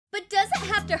Does it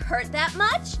have to hurt that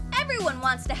much? Everyone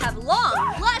wants to have long,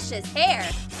 luscious hair,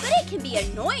 but it can be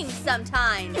annoying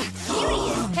sometimes. Beauty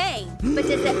is pain, but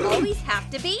does it always have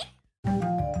to be?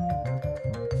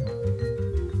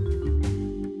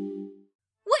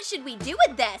 What should we do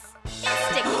with this? It's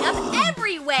sticking up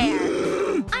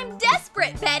everywhere! I'm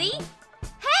desperate, Betty!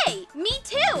 Hey, me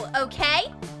too,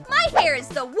 okay? My hair is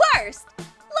the worst!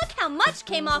 Look how much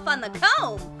came off on the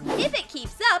comb! If it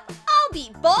keeps up, I'll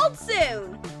be bald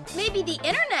soon! Maybe the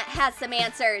internet has some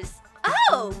answers.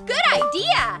 Oh, good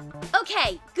idea!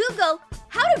 Okay, Google,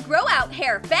 how to grow out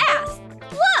hair fast.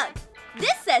 Look,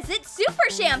 this says it's super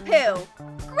shampoo.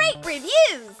 Great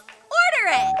reviews! Order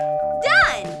it!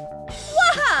 Done!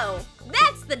 Whoa!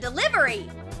 That's the delivery!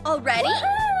 Already?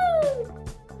 Woohoo!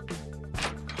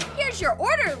 Here's your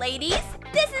order, ladies!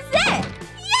 This is it!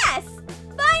 Yes!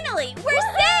 Finally, we're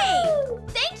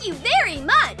saved! Thank you very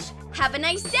much! Have a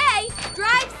nice day!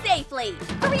 Drive safely!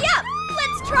 Hurry up!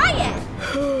 Let's try it!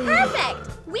 Perfect!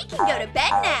 We can go to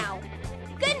bed now!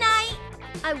 Good night!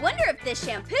 I wonder if this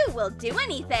shampoo will do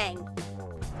anything.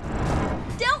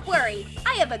 Don't worry,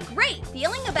 I have a great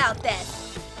feeling about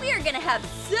this. We are gonna have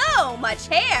so much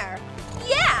hair!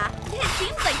 Yeah! It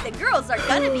seems like the girls are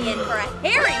gonna be in for a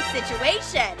hairy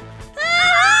situation!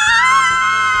 Ah!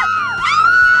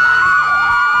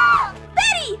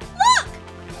 Betty! Look!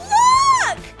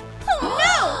 Look! Oh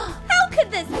no! How could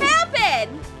this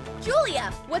happen?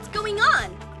 Julia, what's going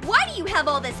on? Why do you have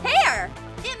all this hair?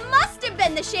 It must have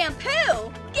been the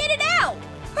shampoo! Get it out!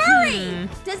 Hurry!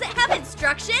 Does it have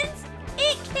instructions?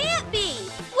 It can't be!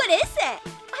 What is it?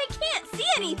 I can't see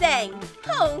anything!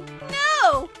 Oh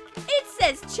no! It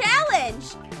says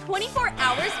challenge! 24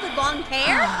 hours with long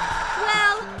hair?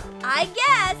 Well, I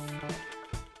guess.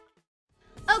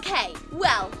 Okay,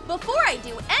 well, before I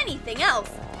do anything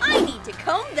else, I need to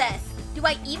comb this. Do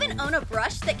I even own a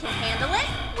brush that can handle it?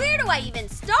 Where do I even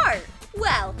start?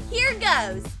 Well, here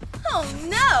goes. Oh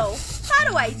no! How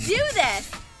do I do this?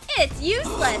 It's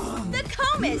useless. The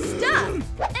comb is stuck.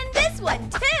 And this one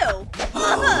too.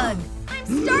 Ugh! I'm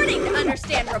starting to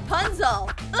understand Rapunzel.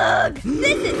 Ugh!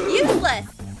 This is useless.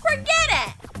 Forget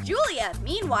it! Julia,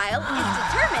 meanwhile, is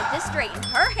determined to straighten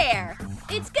her hair.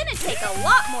 It's gonna take a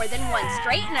lot more than one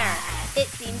straightener. It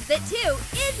seems that 2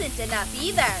 isn't enough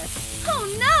either. Oh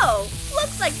no!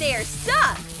 Looks like they are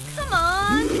stuck. Come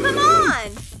on, come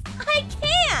on! I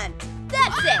can't!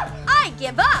 That's it! I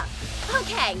give up!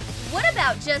 Okay, what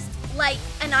about just, like,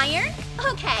 an iron?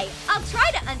 Okay, I'll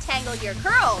try to untangle your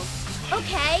curls.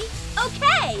 Okay,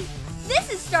 okay!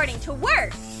 This is starting to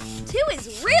work! 2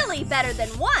 is really better than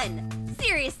 1.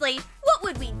 Seriously, what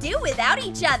would we do without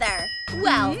each other?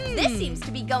 Well, this seems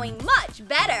to be going much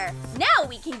better. Now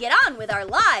we can get on with our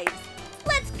lives.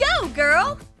 Let's go,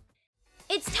 girl!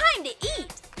 It's time to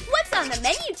eat! What's on the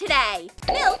menu today?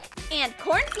 Milk and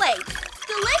cornflakes.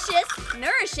 Delicious,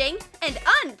 nourishing, and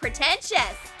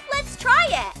unpretentious. Let's try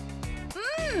it!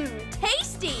 Mmm,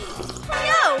 tasty!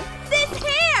 No, this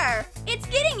hair! It's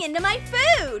getting into my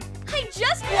food! I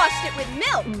just washed it with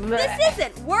milk. This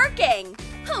isn't working.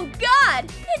 Oh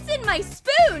God, it's in my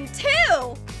spoon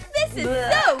too! This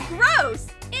is so gross!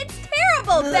 It's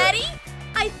terrible, Betty!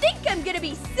 I think I'm gonna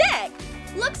be sick!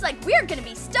 Looks like we're gonna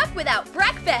be stuck without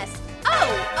breakfast. Oh,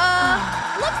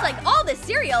 looks like all the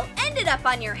cereal ended up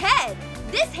on your head.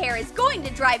 This hair is going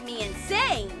to drive me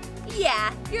insane.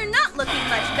 Yeah, you're not looking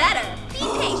much better. Be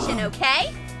patient,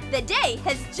 okay? The day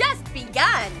has just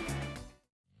begun.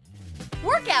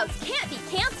 Workouts can't be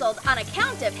canceled on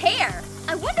account of hair.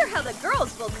 I wonder how the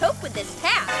girls will cope with this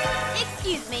task.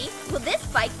 Excuse me, will this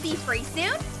bike be free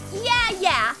soon?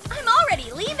 Yeah, I'm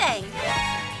already leaving.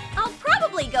 I'll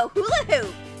probably go hula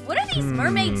hoop. What are these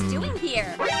mermaids doing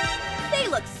here? They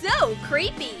look so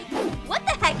creepy. What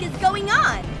the heck is going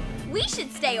on? We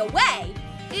should stay away.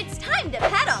 It's time to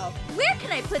pedal. Where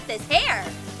can I put this hair?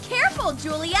 Careful,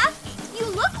 Julia. You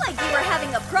look like you were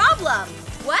having a problem.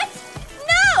 What?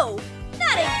 No!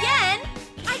 Not again!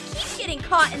 I keep getting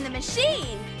caught in the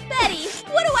machine. Betty,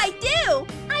 what do I do?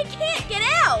 I can't get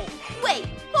out. Wait,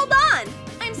 hold on.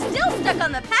 I'm still stuck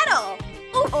on the pedal.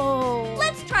 Oh,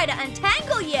 let's try to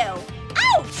untangle you.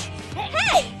 Ouch!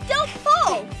 Hey, don't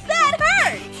pull. That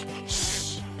hurts.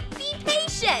 Shh, be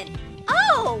patient.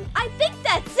 Oh, I think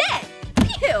that's it.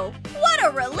 Phew, what a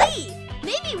relief.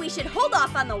 Maybe we should hold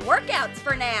off on the workouts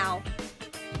for now.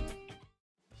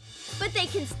 But they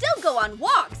can still go on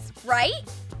walks, right?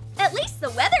 At least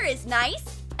the weather is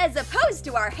nice, as opposed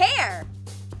to our hair.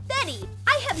 Betty,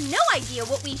 I have no idea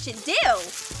what we should do.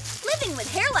 Living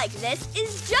with hair like this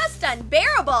is just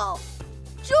unbearable.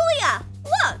 Julia,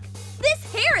 look!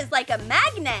 This hair is like a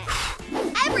magnet.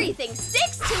 Everything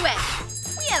sticks to it.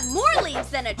 We have more leaves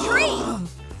than a tree.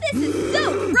 This is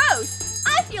so gross!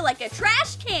 I feel like a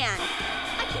trash can!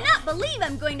 I cannot believe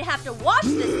I'm going to have to wash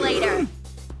this later.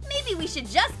 Maybe we should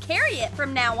just carry it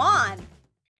from now on.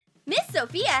 Miss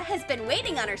Sophia has been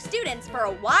waiting on her students for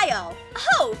a while.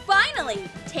 Oh, finally!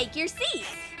 Take your seats.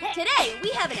 Today,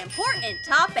 we have an important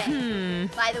topic.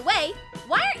 By the way,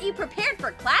 why aren't you prepared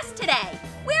for class today?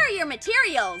 Where are your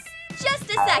materials? Just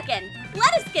a second.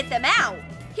 Let us get them out.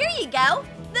 Here you go.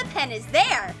 The pen is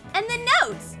there. And the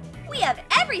notes. We have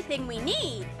everything we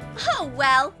need. Oh,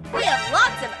 well, we have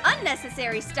lots of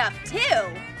unnecessary stuff, too.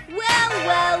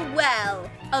 Well.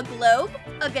 A globe?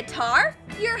 A guitar?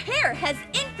 Your hair has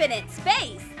infinite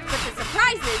space. But the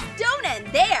surprises don't end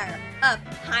there. A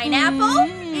pineapple?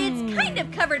 It's kind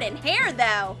of covered in hair,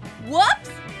 though. Whoops!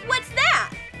 What's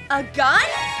that? A gun?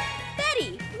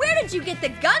 Betty, where did you get the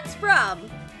guns from?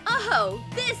 Oh,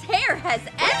 this hair has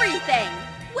everything.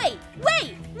 Wait,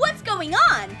 what's going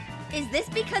on? Is this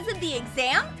because of the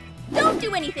exam? Don't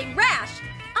do anything rash.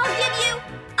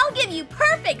 I'll give you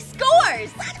perfect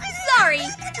scores. Sorry,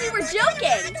 we were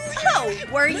joking. Oh,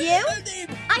 were you?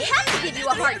 I have to give you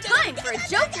a hard time for a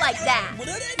joke like that.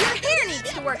 Your hair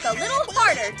needs to work a little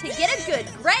harder to get a good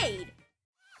grade.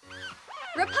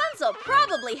 Rapunzel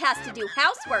probably has to do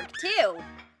housework too.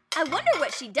 I wonder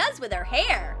what she does with her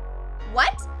hair.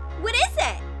 What? What is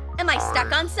it? Am I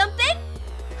stuck on something?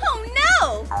 Oh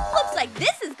no! Looks like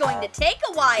this is going to take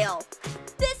a while.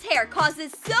 This hair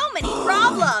causes so many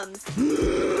problems.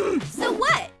 So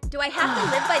what? Do I have to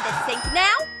live by the sink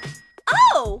now?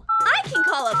 Oh! I can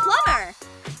call a plumber.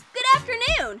 Good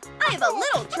afternoon. I have a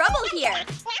little trouble here.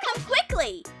 Come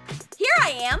quickly. Here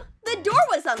I am. The door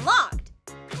was unlocked.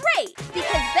 Great,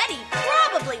 because Betty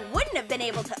probably wouldn't have been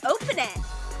able to open it.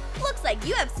 Looks like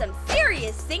you have some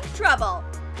serious sink trouble.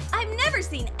 I've never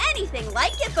seen anything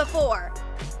like it before.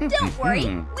 Don't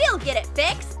worry, we'll get it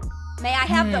fixed. May I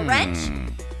have the wrench?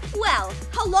 Well,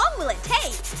 how long will it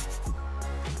take?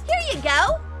 Here you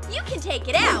go. You can take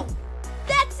it out.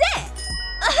 That's it.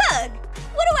 Ugh!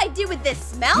 What do I do with this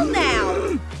smell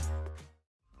now?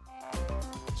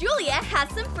 Julia has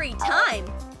some free time.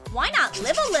 Why not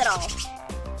live a little?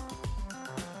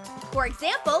 For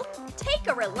example, take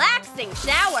a relaxing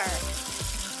shower.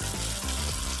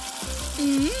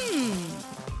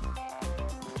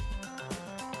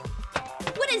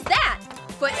 What is that?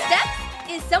 Footsteps?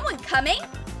 Is someone coming?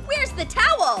 Where's the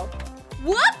towel?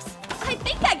 Whoops! I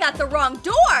think I got the wrong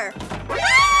door.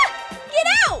 Ah! Get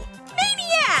out!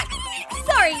 Maniac!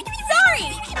 Sorry!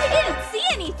 I didn't see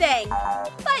anything.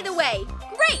 By the way,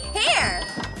 great hair.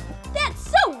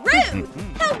 That's so rude!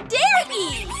 How dare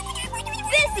he!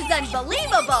 This is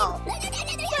unbelievable!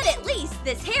 But at least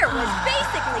this hair was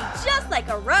basically just like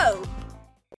a robe.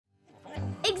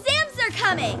 Exams are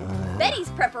coming! Betty's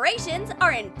preparations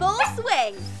are in full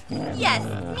swing. Yes,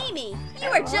 Mimi, you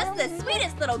are just the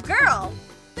sweetest little girl.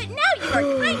 But now you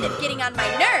are kind of getting on my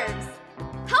nerves.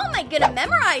 How am I gonna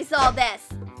memorize all this?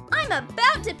 I'm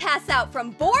about to pass out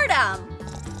from boredom.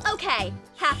 Okay,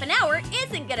 half an hour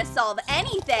isn't gonna solve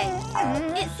anything.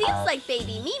 It seems like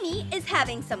baby Mimi is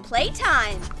having some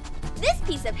playtime. This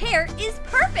piece of hair is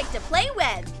perfect to play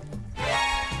with.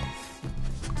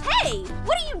 Hey,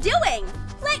 what are you doing?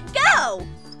 Let go!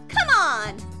 Come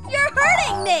on! You're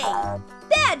hurting me!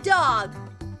 Bad dog!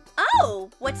 Oh,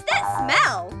 what's that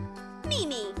smell?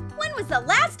 Mimi, when was the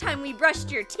last time we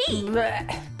brushed your teeth?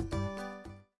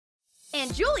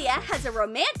 And Julia has a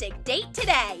romantic date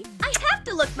today. I have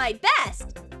to look my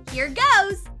best. Here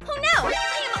goes. Oh no,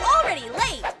 I am already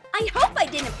late. I hope I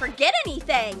didn't forget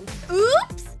anything.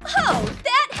 Oops! Oh,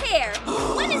 that hair!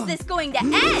 When is this going to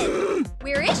end?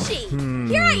 Where is she?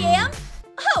 Here I am!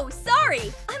 Oh,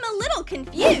 sorry. I'm a little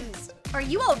confused. Are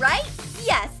you all right?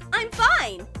 Yes, I'm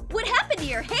fine. What happened to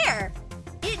your hair?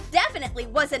 It definitely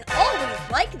wasn't always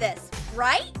like this,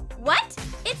 right? What?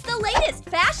 It's the latest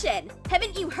fashion.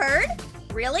 Haven't you heard?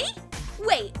 Really?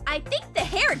 Wait, I think the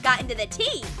hair got into the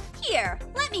tea. Here,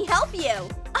 let me help you.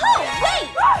 Oh, wait!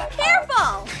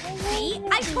 Careful! See,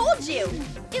 I told you.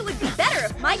 It would be better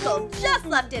if Michael just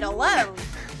left it alone.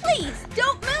 Please,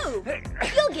 don't move.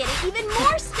 You'll get it even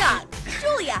more stuck.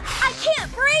 Julia, I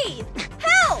can't breathe.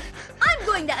 Help! I'm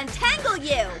going to untangle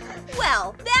you.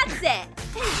 Well, that's it.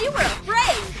 And you were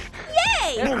afraid.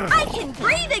 Yay! I can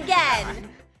breathe again.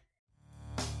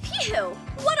 Phew,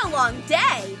 what a long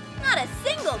day. Not a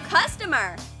single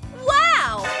customer.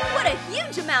 Wow! What a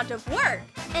huge amount of work!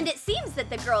 And it seems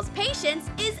that the girls' patience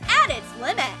is at its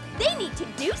limit. They need to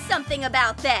do something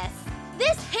about this.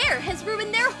 This hair has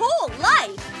ruined their whole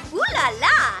life. Ooh la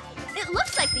la! It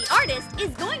looks like the artist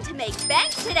is going to make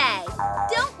bank today.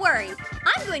 Don't worry,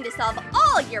 I'm going to solve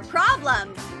all your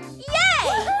problems.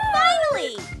 Yay!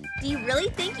 Finally! Do you really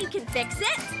think you can fix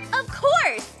it? Of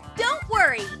course! Don't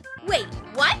worry! Wait,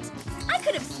 what? I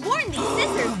could have sworn these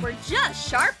scissors were just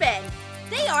sharpened.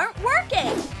 They aren't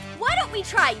working! Why don't we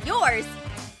try yours?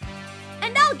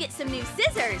 And I'll get some new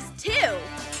scissors, too.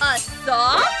 A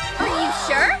saw? Are you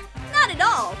sure? Not at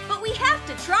all, but we have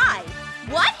to try.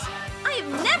 What? I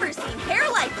have never seen hair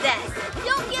like this.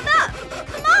 Don't give up.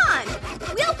 Come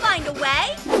on. We'll find a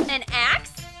way. An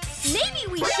axe?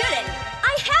 Maybe we shouldn't.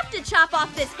 I have to chop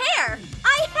off this hair.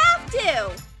 I have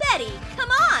to. Betty, come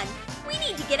on. We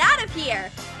need to get out of here.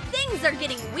 Things are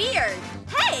getting weird.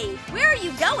 Hey, where are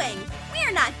you going? We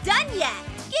are not done yet.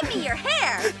 Give me your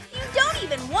hair. You don't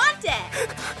even want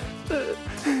it.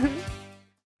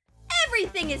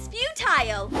 Everything is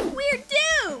futile. We're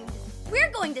doomed.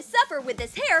 We're going to suffer with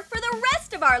this hair for the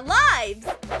rest of our lives.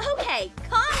 Okay,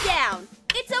 calm down.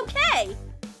 It's okay.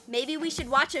 Maybe we should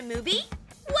watch a movie?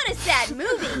 What a sad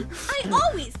movie. I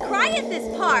always cry at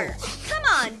this part. Come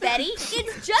on, Betty.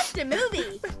 It's just a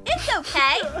movie. It's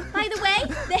okay. By the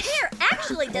way, the hair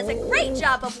actually does a great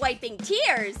job of wiping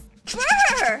tears.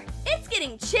 Brr! It's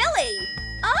getting chilly.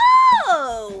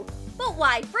 Oh! But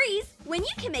why freeze when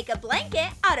you can make a blanket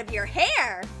out of your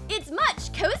hair? It's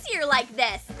much cozier like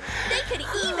this. They could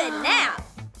even nap.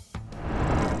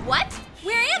 What?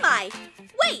 Where am I?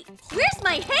 Wait, where's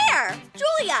my hair?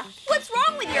 Julia, what's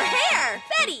wrong with your hair?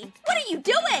 Betty, what are you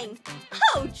doing?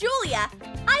 Oh, Julia,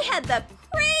 I had the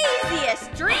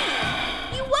craziest dream.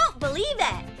 You won't believe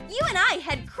it. You and I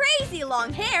had crazy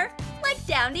long hair, like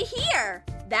down to here.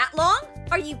 That long?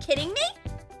 Are you kidding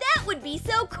me? That would be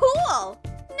so cool.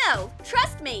 No,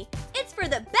 trust me, it's for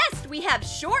the best we have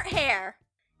short hair.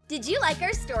 Did you like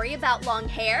our story about long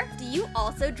hair? Do you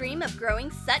also dream of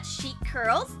growing such chic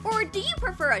curls? Or do you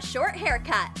prefer a short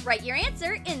haircut? Write your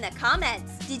answer in the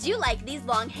comments. Did you like these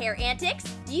long hair antics?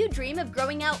 Do you dream of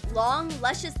growing out long,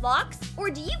 luscious locks? Or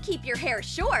do you keep your hair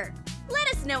short? Let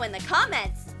us know in the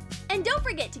comments. And don't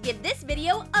forget to give this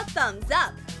video a thumbs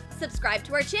up. Subscribe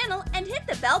to our channel and hit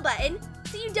the bell button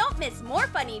so you don't miss more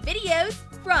funny videos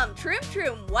from Troom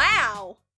Troom Wow!